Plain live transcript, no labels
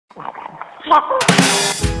Good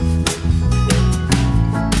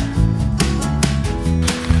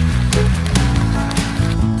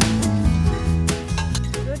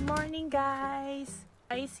morning guys!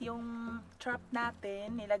 Guys, yung trap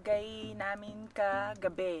natin nilagay namin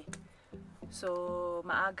kagabi. So,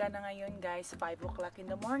 maaga na ngayon guys, 5 o'clock in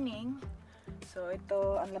the morning. So,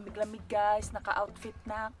 ito, ang lamig-lamig guys, naka-outfit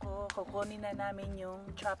na ako. Kukunin na namin yung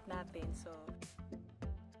trap natin. So,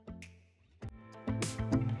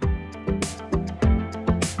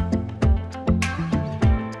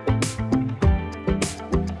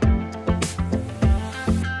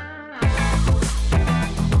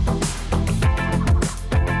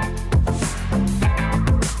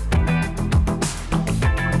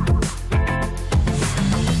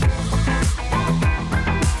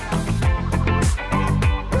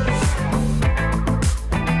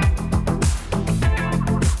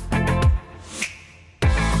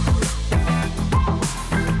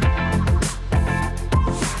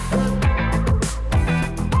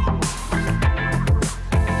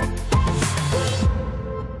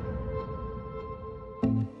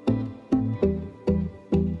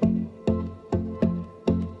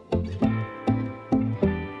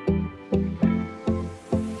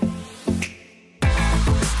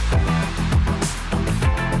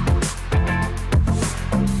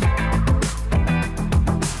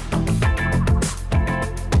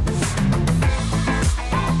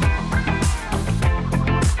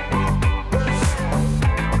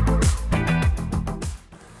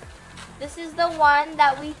 this is the one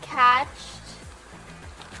that we catched.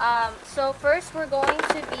 So first we're going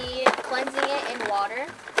to be cleansing it in water,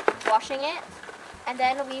 washing it, and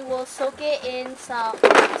then we will soak it in some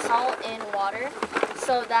salt in water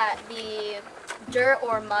so that the dirt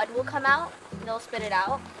or mud will come out. They'll spit it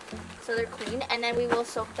out so they're clean, and then we will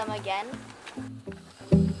soak them again.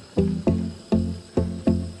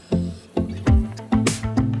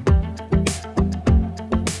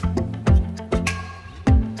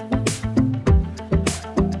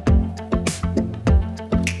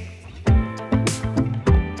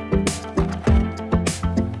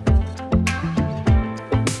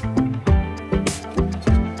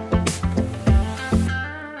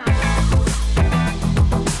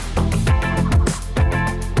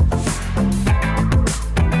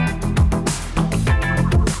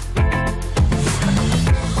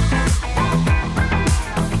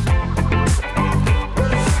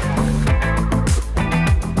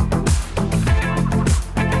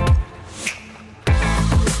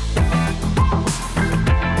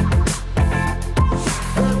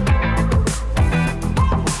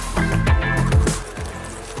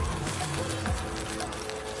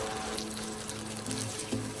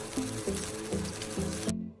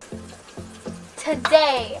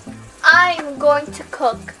 Today, I'm going to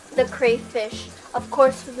cook the crayfish, of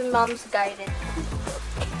course with mom's guidance.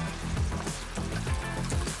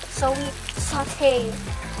 So we saute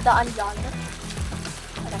the onion,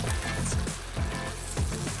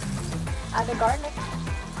 add the garlic,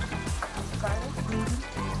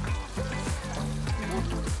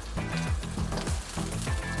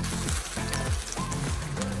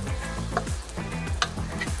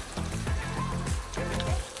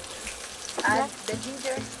 add the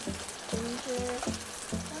ginger.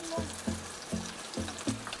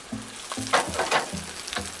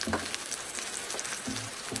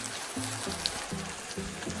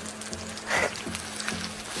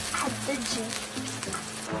 add the ginger.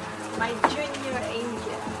 My junior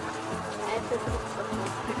angel. Add the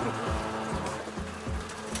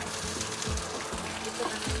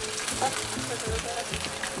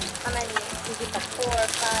how many? 4,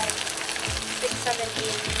 5, 6, 7,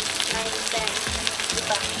 8, 9, 10.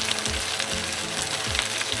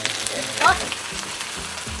 Stop.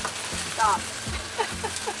 Stop.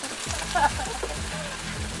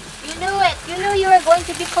 You knew it. You knew you were going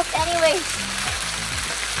to be cooked anyway.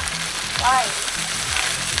 Why?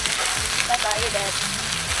 That's all you did.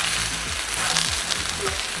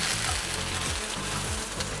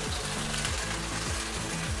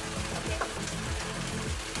 Okay.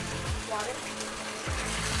 Water.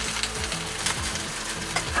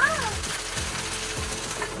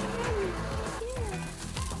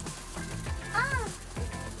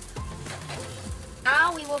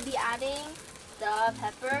 Now we will be adding the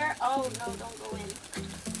pepper. Oh no, don't go in.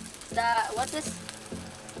 What's this?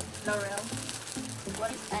 Laurel.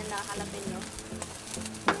 What is and jalapeno?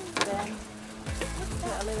 Then do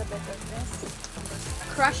a little bit of this.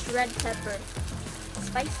 Crushed red pepper.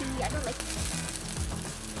 Spicy. I don't like it.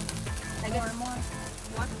 More.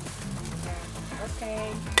 More?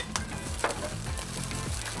 Okay.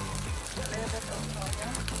 A little bit of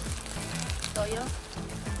oil. Toyo.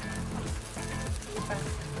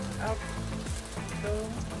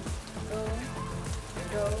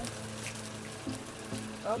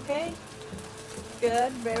 Okay.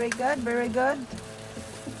 Good. Very good. Very good.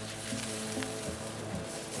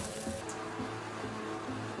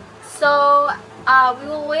 So we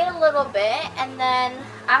will wait a little bit, and then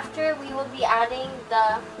after we will be adding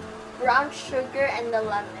the brown sugar and the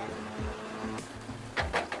lemon.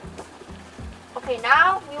 Okay,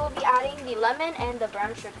 now we will be adding the lemon and the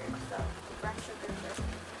brown sugar. So the brown sugar first.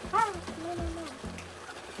 Ah, no, no, no.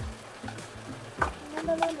 No,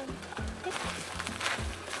 no, no, no.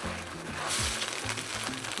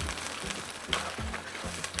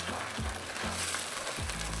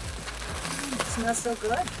 It smells so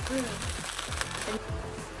good.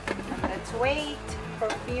 And let's wait for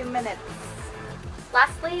a few minutes.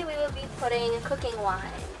 Lastly, we will be putting cooking wine,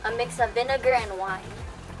 a mix of vinegar and wine.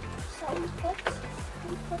 So we put it.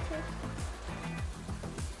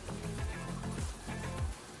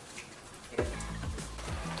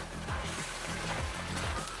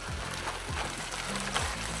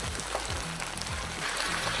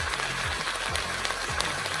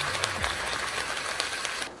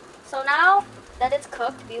 So now that it's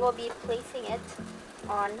cooked, we will be placing it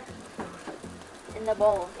in the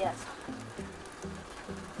bowl. Yes.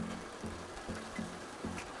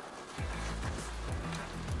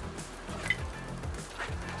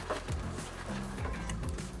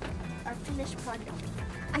 Our finished product.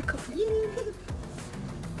 I cooked it.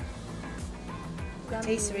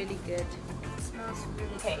 Tastes really good. Smells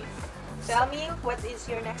really Okay. Tell me, what is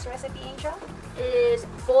your next recipe, Angel? good. It is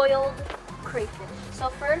boiled crayfish. So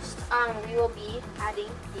first, we will be adding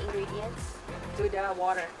the ingredients. To the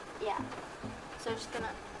water. Yeah. So just gonna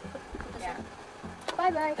put this Yeah. in.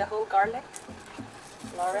 Bye bye. The whole garlic,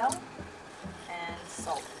 laurel, and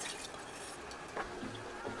salt.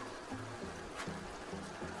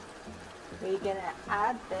 We're gonna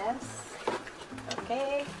add this.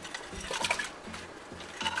 Okay.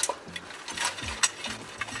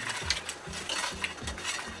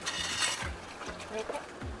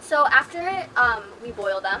 So after we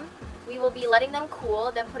boil them, we will be letting them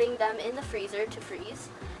cool, then putting them in the freezer to freeze,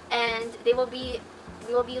 and we will be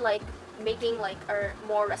like making like our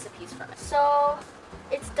more recipes from it. So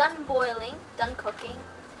it's done boiling, done cooking.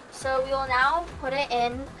 So we will now put it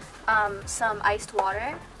in some iced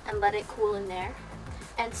water and let it cool in there.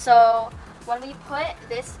 And so when we put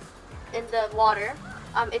this in the water,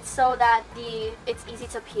 it's so that it's easy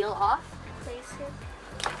to peel off. Place it.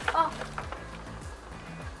 Oh.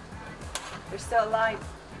 They're still alive.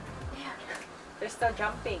 Yeah. They're still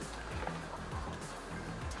jumping.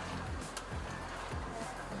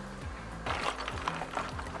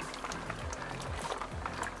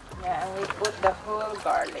 Yeah, and we put the whole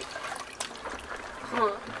garlic.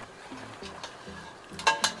 Huh.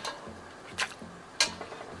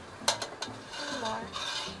 More.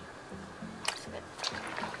 That's good.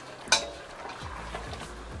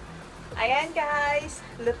 Ayan guys,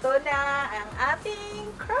 luto na ang ating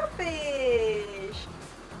crawfish.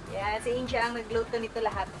 Yan, si Inja ang nagluto nito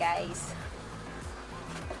lahat guys.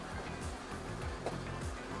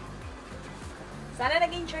 Sana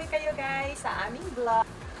nag-enjoy kayo guys sa aming vlog.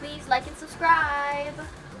 Please like and subscribe.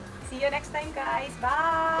 See you next time guys.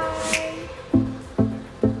 Bye!